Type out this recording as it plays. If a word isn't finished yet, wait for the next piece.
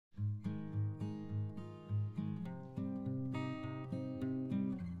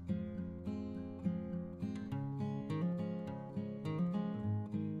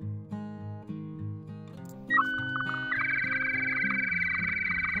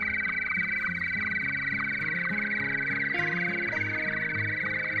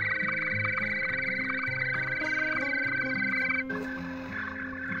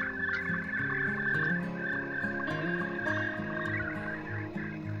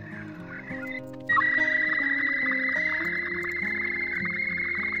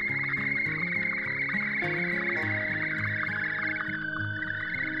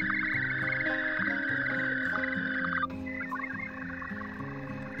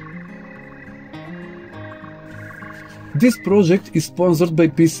This project is sponsored by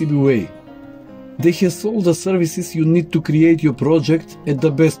PCBWay. They have all the services you need to create your project at the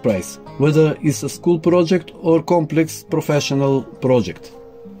best price, whether it's a school project or complex professional project.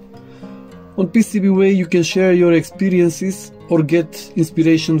 On PCBWay you can share your experiences or get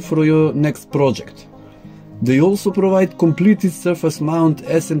inspiration for your next project. They also provide completed surface mount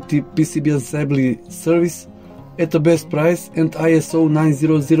SMT PCB assembly service at the best price and ISO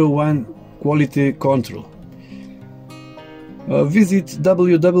 9001 quality control. Visit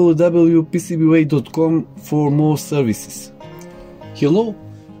www.pcbway.com for more services. Hello,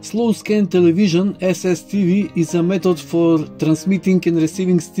 slow scan television SSTV is a method for transmitting and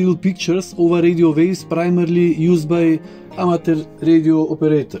receiving still pictures over radio waves primarily used by amateur radio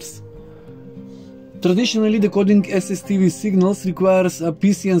operators. Traditionally, decoding SSTV signals requires a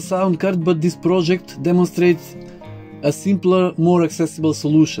PC and sound card, but this project demonstrates a simpler, more accessible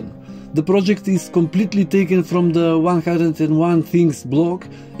solution. The project is completely taken from the 101 Things blog,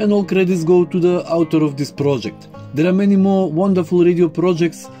 and all credits go to the author of this project. There are many more wonderful radio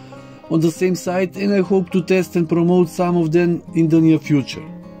projects on the same site, and I hope to test and promote some of them in the near future.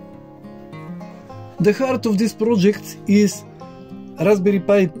 The heart of this project is Raspberry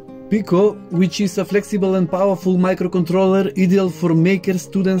Pi Pico, which is a flexible and powerful microcontroller ideal for makers,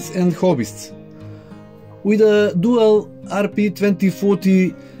 students and hobbyists. With a dual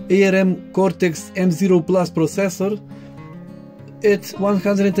RP2040 ARM Cortex M0 Plus processor at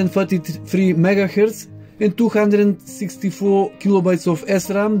 133 MHz and 264 KB of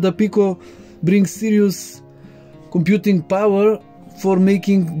SRAM, the Pico brings serious computing power for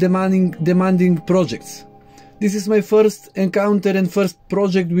making demanding projects. This is my first encounter and first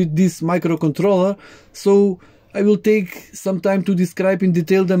project with this microcontroller, so I will take some time to describe in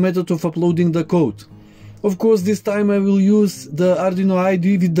detail the method of uploading the code. Of course, this time I will use the Arduino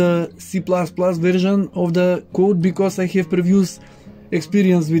IDE with the C++ version of the code because I have previous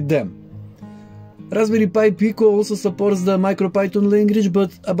experience with them. Raspberry Pi Pico also supports the MicroPython language,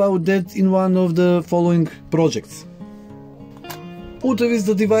 but about that in one of the following projects. Out of this,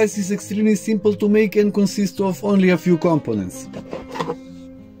 the device is extremely simple to make and consists of only a few components.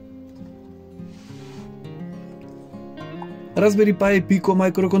 Raspberry Pi Pico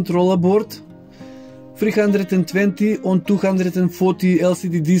microcontroller board, 320 on 240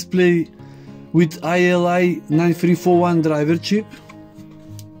 LCD display with ILI 9341 driver chip.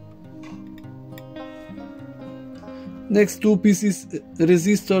 Next two pieces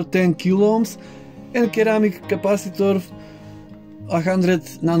resistor 10 kilo ohms and ceramic capacitor 100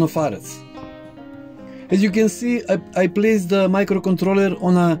 nanofarads. As you can see, I placed the microcontroller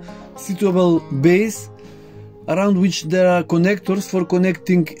on a suitable base around which there are connectors for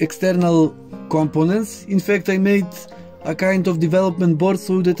connecting external components. In fact, I made a kind of development board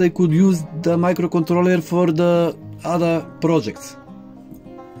so that I could use the microcontroller for the other projects.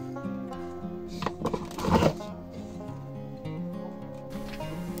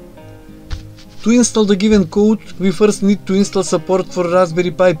 To install the given code, we first need to install support for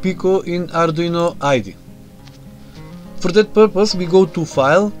Raspberry Pi Pico in Arduino IDE. For that purpose, we go to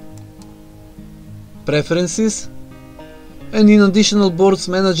File, Preferences, and in Additional Boards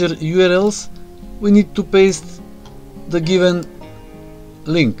Manager URLs, we need to paste the given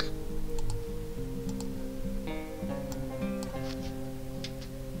link.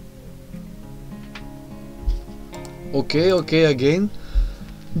 OK again.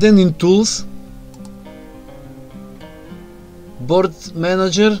 Then in Tools, Board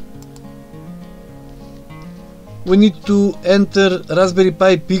Manager, we need to enter Raspberry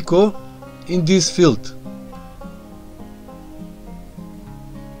Pi Pico in this field.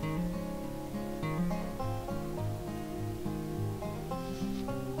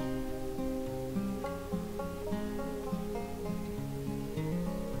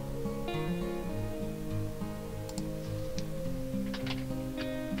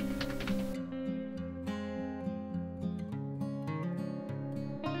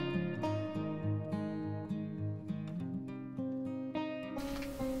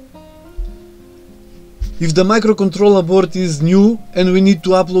 If the microcontroller board is new and we need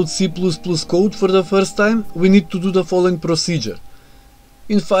to upload C++ code for the first time, we need to do the following procedure.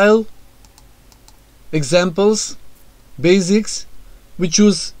 In File, Examples, Basics, we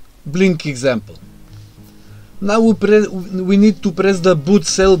choose Blink Example. Now we need to press the boot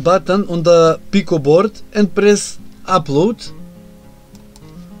cell button on the Pico board and press Upload,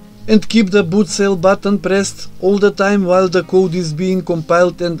 and keep the boot cell button pressed all the time while the code is being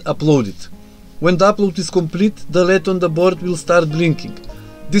compiled and uploaded. When the upload is complete, the LED on the board will start blinking.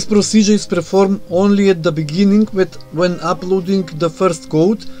 This procedure is performed only at the beginning when uploading the first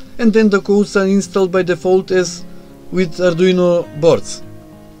code, and then the codes are installed by default as with Arduino boards.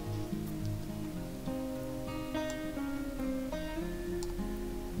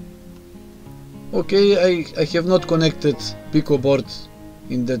 Okay, I have not connected Pico board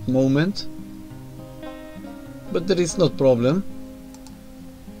in that moment, but there is no problem.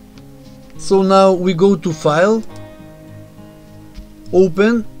 So now we go to File,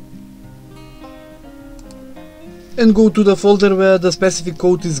 Open, and go to the folder where the specific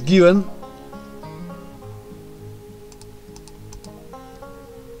code is given.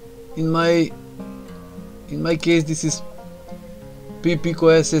 In my case, this is Pico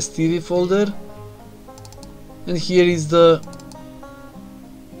SSTV folder, and here is the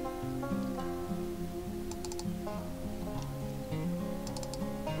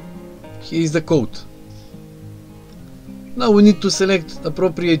code. Now we need to select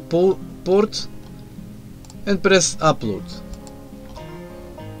appropriate port and press upload.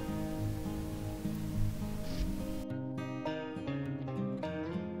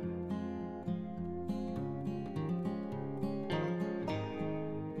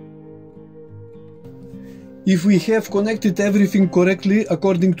 If we have connected everything correctly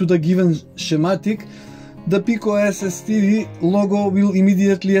according to the given schematic, the Pico SSTV logo will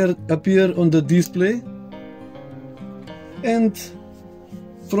immediately appear on the display, and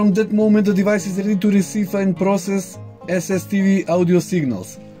from that moment the device is ready to receive and process SSTV audio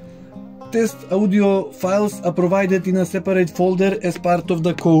signals. Test audio files are provided in a separate folder as part of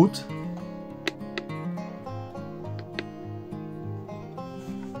the code.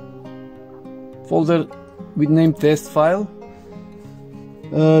 Folder with name test file.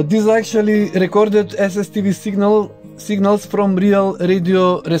 These are actually recorded SSTV signals from real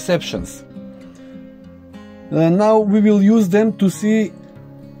radio receptions. Now we will use them to see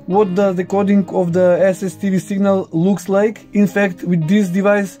what the decoding of the SSTV signal looks like. In fact, with this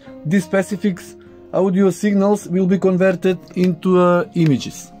device, these specific audio signals will be converted into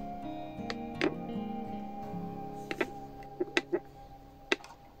images.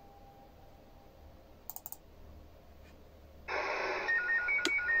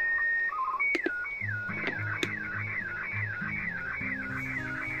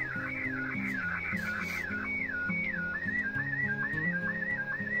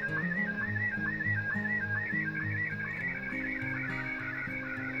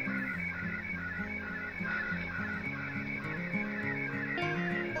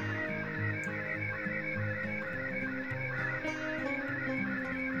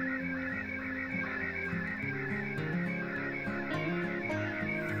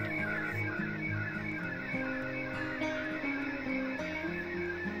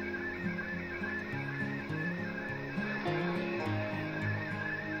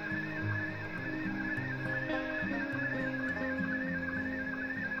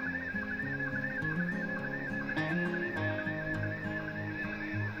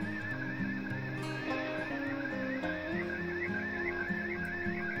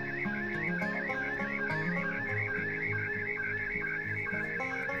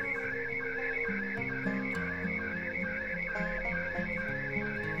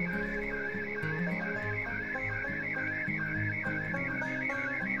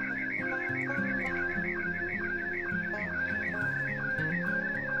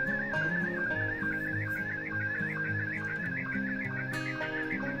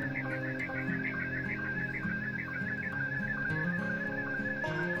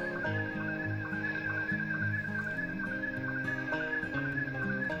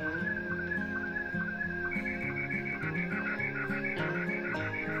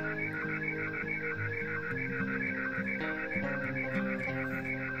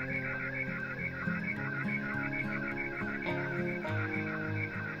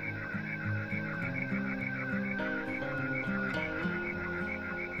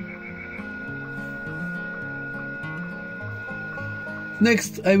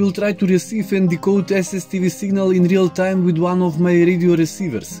 Next, I will try to receive and decode SSTV signal in real time with one of my radio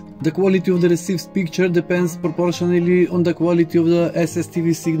receivers. The quality of the received picture depends proportionally on the quality of the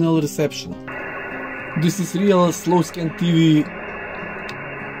SSTV signal reception. This is real slow scan TV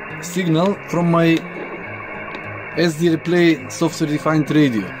signal from my SD Replay software defined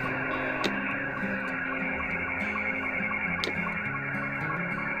radio.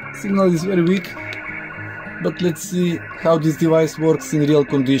 Signal is very weak, but let's see how this device works in real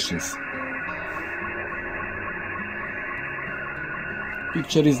conditions.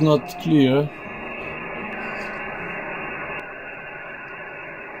 Picture is not clear.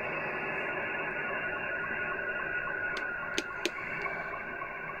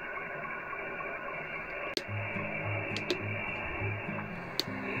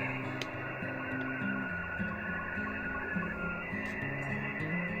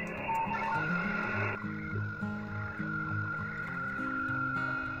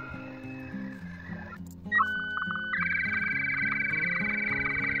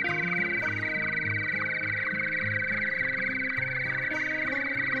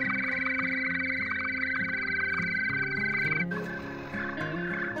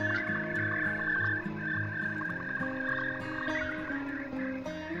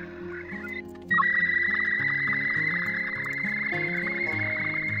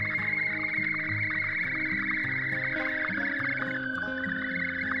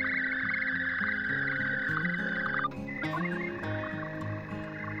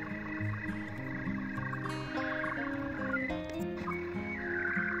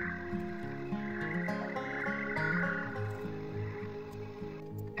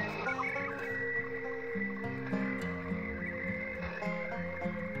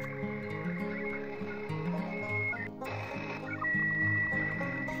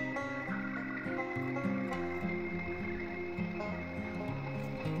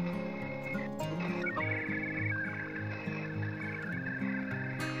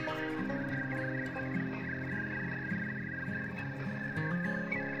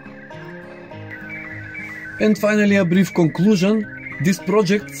 And finally, a brief conclusion. This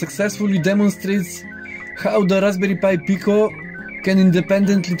project successfully demonstrates how the Raspberry Pi Pico can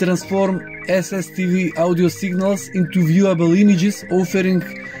independently transform SSTV audio signals into viewable images, offering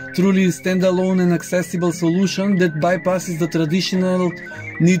truly standalone and accessible solution that bypasses the traditional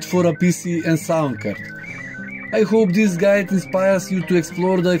need for a PC and sound card. I hope this guide inspires you to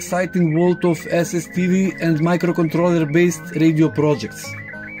explore the exciting world of SSTV and microcontroller based radio projects.